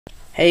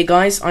Hey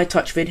guys,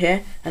 iTouchVid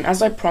here, and as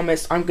I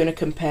promised, I'm going to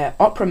compare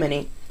Opera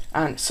Mini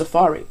and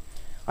Safari.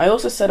 I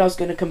also said I was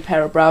going to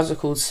compare a browser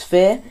called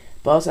Sphere,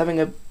 but I was having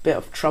a bit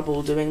of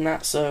trouble doing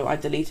that, so I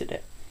deleted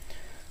it.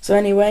 So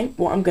anyway,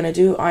 what I'm going to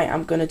do, I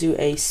am going to do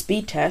a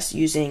speed test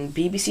using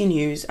BBC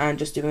News and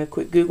just doing a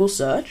quick Google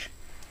search,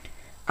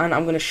 and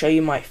I'm going to show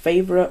you my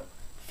favourite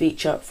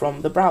feature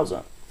from the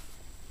browser.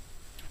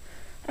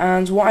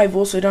 And what I've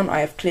also done, I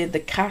have cleared the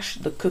cache,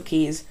 the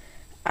cookies,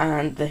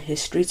 and the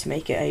history to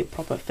make it a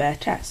proper fair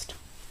test.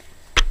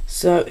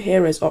 So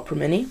here is Opera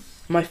Mini.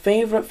 My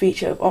favourite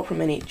feature of Opera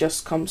Mini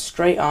just comes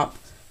straight up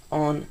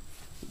on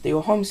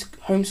your home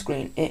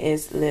screen. It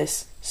is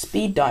this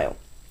speed dial.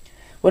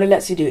 What it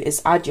lets you do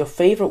is add your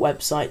favourite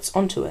websites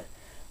onto it.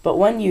 But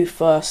when you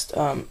first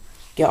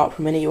get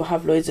Opera Mini, you'll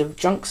have loads of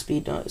junk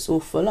speed dials all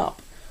full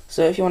up.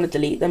 So if you want to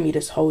delete them, you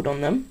just hold on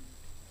them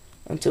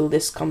until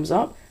this comes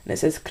up and it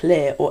says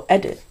clear or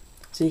edit.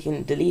 So you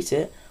can delete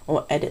it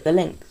or edit the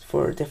link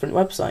for a different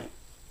website.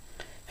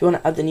 If you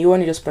want to add the new one,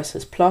 you just press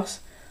this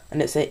plus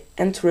and it says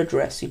enter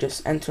address. You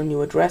just enter a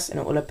new address and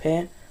it will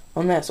appear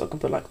on there, so I can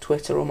put like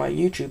Twitter or my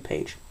YouTube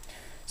page.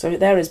 So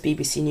there is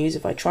BBC News.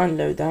 If I try and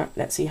load that,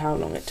 let's see how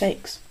long it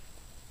takes.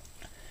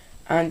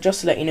 And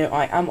just to let you know,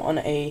 I am on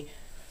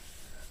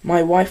my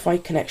Wi-Fi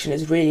connection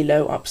is really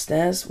low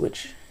upstairs,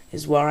 which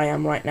is where I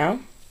am right now.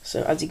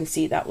 So as you can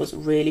see, that was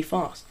really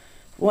fast.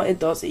 What it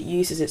does, it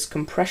uses its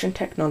compression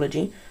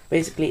technology.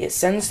 Basically, it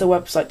sends the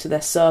website to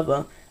their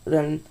server,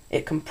 then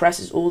it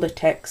compresses all the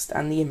text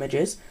and the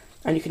images,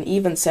 and you can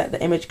even set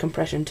the image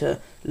compression to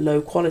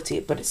low quality,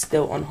 but it's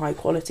still on high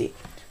quality,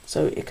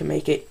 so it can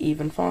make it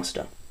even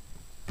faster.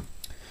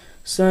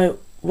 So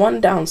one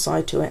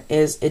downside to it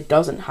is it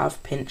doesn't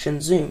have pinch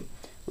and zoom,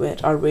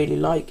 which I really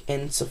like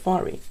in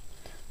Safari.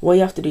 What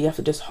you have to do, you have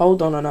to just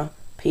hold on a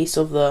piece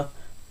of the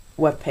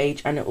web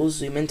page and it will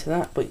zoom into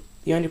that, but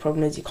the only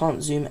problem is you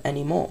can't zoom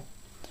anymore.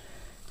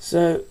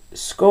 So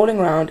scrolling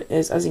around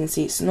is, as you can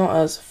see, it's not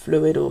as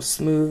fluid or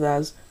smooth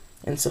as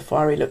in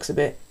Safari. It looks a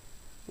bit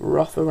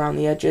rough around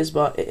the edges,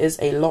 but it is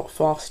a lot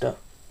faster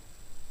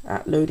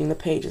at loading the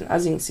pages. And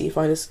as you can see, if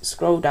I just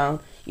scroll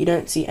down, you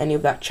don't see any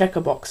of that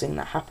checker boxing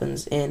that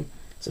happens in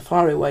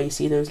Safari, where you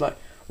see those like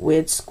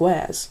weird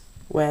squares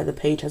where the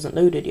page hasn't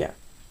loaded yet.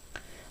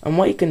 And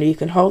what you can do, you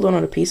can hold on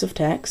a piece of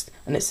text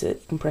and you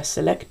can press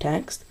select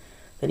text.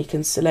 Then you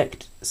can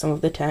select some of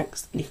the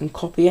text and you can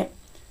copy it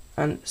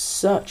and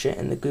search it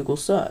in the Google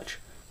search,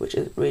 which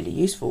is really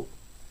useful.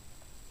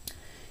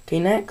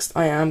 Okay, next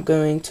I am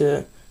going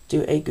to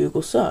do a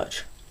Google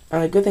search.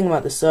 And the good thing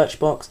about the search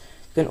box,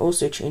 you can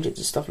also change it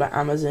to stuff like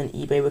Amazon,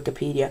 eBay,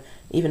 Wikipedia,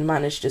 even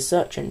manage the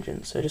search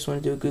engine. So I just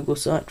want to do a Google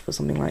search for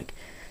something like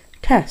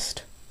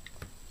test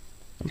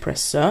and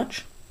press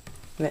search.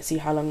 Let's see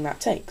how long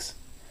that takes.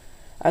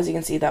 As you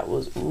can see, that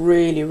was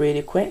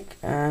really quick,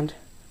 and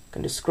I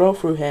can just scroll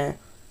through here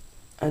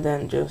and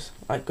then just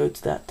like go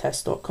to that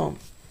test.com.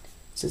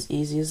 It's as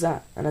easy as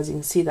that, and as you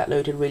can see, that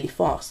loaded really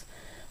fast.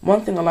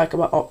 One thing I like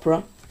about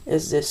Opera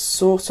is this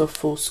sort of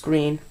full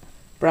screen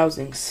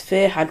browsing.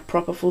 Sphere had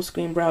proper full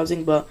screen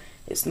browsing, but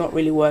it's not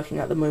really working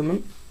at the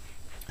moment.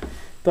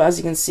 But as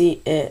you can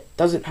see, it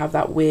doesn't have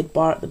that weird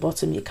bar at the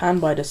bottom. You can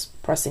by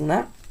just pressing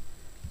that,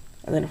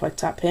 and then if I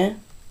tap here,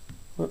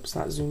 whoops,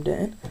 that zoomed it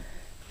in,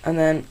 and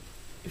then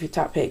if you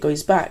tap here, it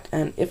goes back.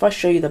 And if I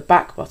show you the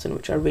back button,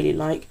 which I really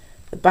like,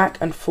 the back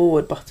and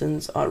forward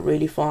buttons are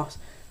really fast.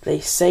 They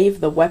save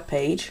the web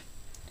page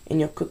in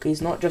your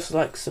cookies, not just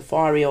like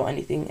Safari or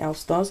anything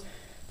else does.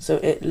 So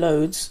it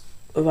loads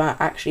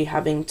without actually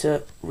having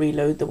to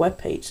reload the web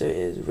page. So it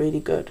is really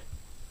good,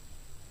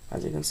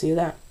 as you can see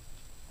there.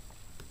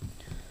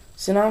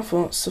 So now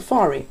for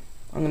Safari,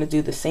 I'm going to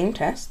do the same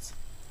tests.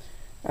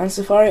 And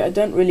Safari, I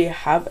don't really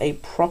have a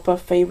proper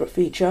favorite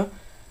feature,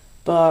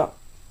 but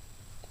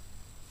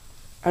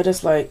I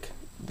just like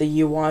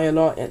the UI a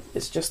lot.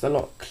 It's just a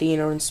lot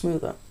cleaner and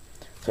smoother.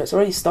 So it's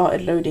already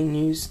started loading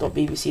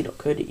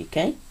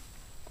news.bbc.co.uk,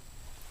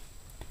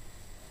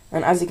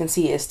 and as you can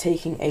see, it's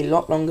taking a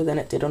lot longer than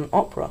it did on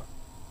Opera,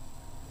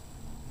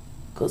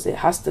 because it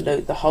has to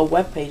load the whole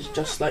web page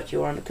just like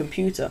you're on a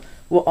computer.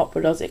 What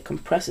Opera does, it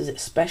compresses it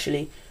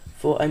specially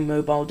for a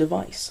mobile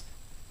device.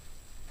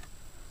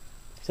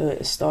 So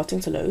it's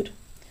starting to load,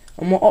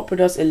 and what Opera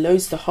does, it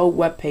loads the whole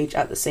web page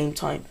at the same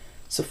time.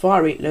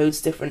 Safari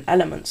loads different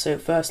elements, so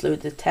first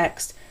load the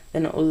text,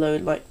 then it will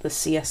load like the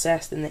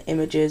CSS, then the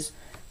images,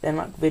 then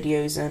like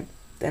videos, and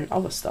then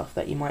other stuff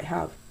that you might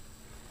have,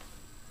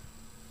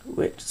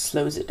 which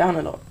slows it down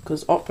a lot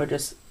because Opera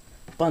just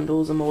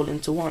bundles them all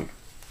into one.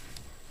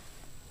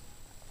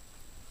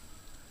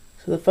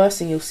 So the first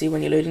thing you'll see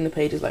when you're loading the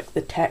page is like the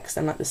text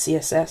and like the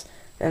CSS,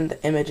 then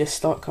the images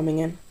start coming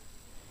in,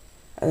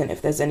 and then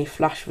if there's any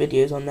flash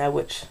videos on there,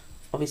 which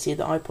obviously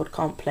the iPod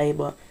can't play,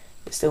 but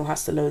it still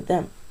has to load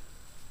them.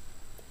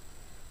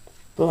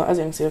 But as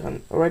you can see, I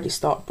can already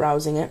start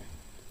browsing it.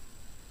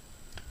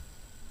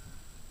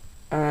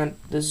 And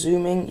the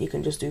zooming, you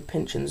can just do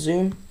pinch and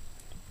zoom,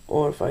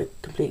 or if I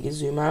completely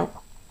zoom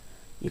out,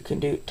 you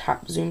can do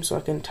tap zoom, so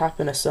I can tap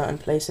in a certain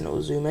place and it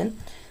will zoom in.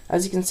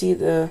 As you can see,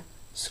 the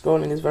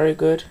scrolling is very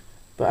good,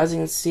 but as you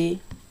can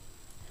see,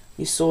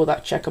 you saw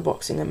that checker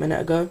boxing a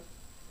minute ago,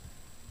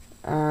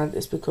 and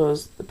it's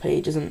because the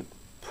page isn't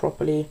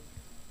properly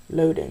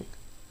loading.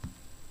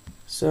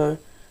 So,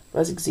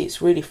 as you can see,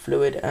 it's really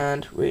fluid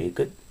and really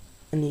good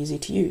and easy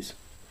to use.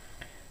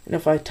 And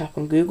if I tap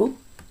on Google,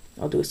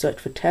 I'll do a search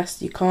for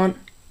test. You can't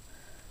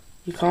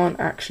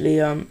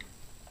actually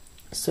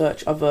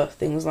search other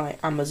things like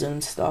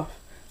Amazon stuff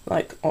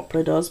like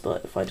Opera does,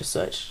 but if I just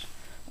search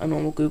a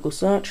normal Google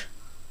search,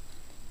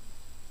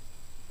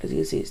 as you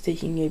can see, it's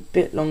taking a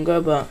bit longer,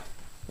 but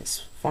it's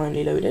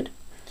finally loaded.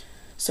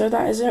 So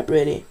that is it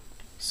really.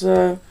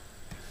 So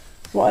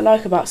what I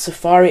like about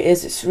Safari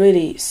is it's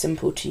really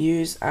simple to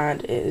use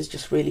and it is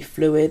just really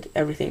fluid.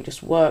 Everything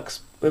just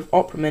works. With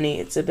Opera Mini,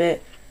 it's a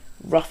bit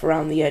rough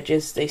around the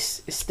edges.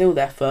 It's still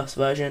their first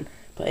version,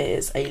 but it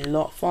is a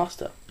lot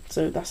faster.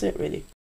 So that's it really.